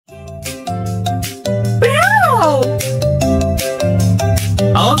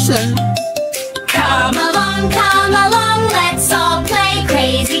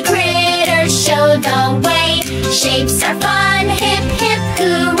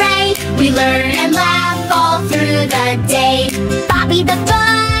We learn and laugh all through the day. Bobby the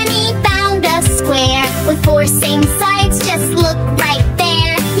bunny found a square with 4 same sides, just look right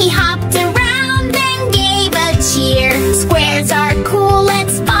there. He hopped around and gave a cheer. Squares are cool,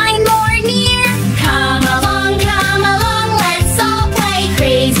 let's find more near. Come along, let's all play.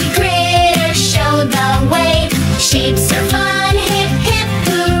 Crazy critters show the way. Shapes are fun, hip hip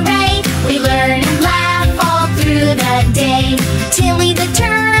hooray. We learn and laugh all through the day. Tilly the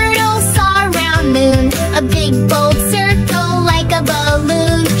turtle saw a round moon, a big bold circle like a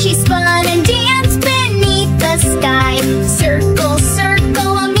balloon. She spun and danced beneath the sky. Circle,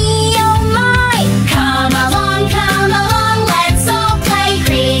 circle, me oh my. Come along, let's all play.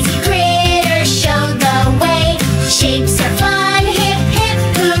 Crazy critters show the way. Shapes are fun, hip hip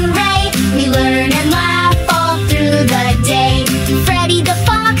hooray. We learn and laugh all through the day. Freddy the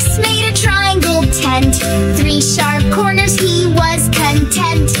fox made a triangle tent. 3 sharp corners, he was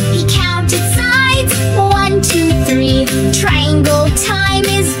content. He counted sides, 1, 2, 3. Triangle time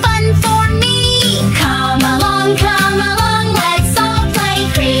is fun for me. Come along, let's all play.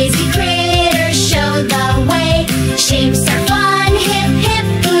 Crazy critters show the way. Shapes are fun, hip hip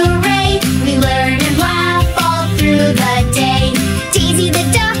hooray. We learn and laugh all through the day. Daisy the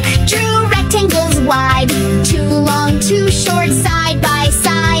duck drew rectangles wide, 2 long, 2 short, side by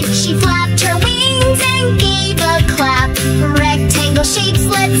side. She flapped her wings and gave a clap. Rectangle shapes,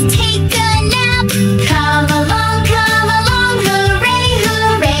 let's take a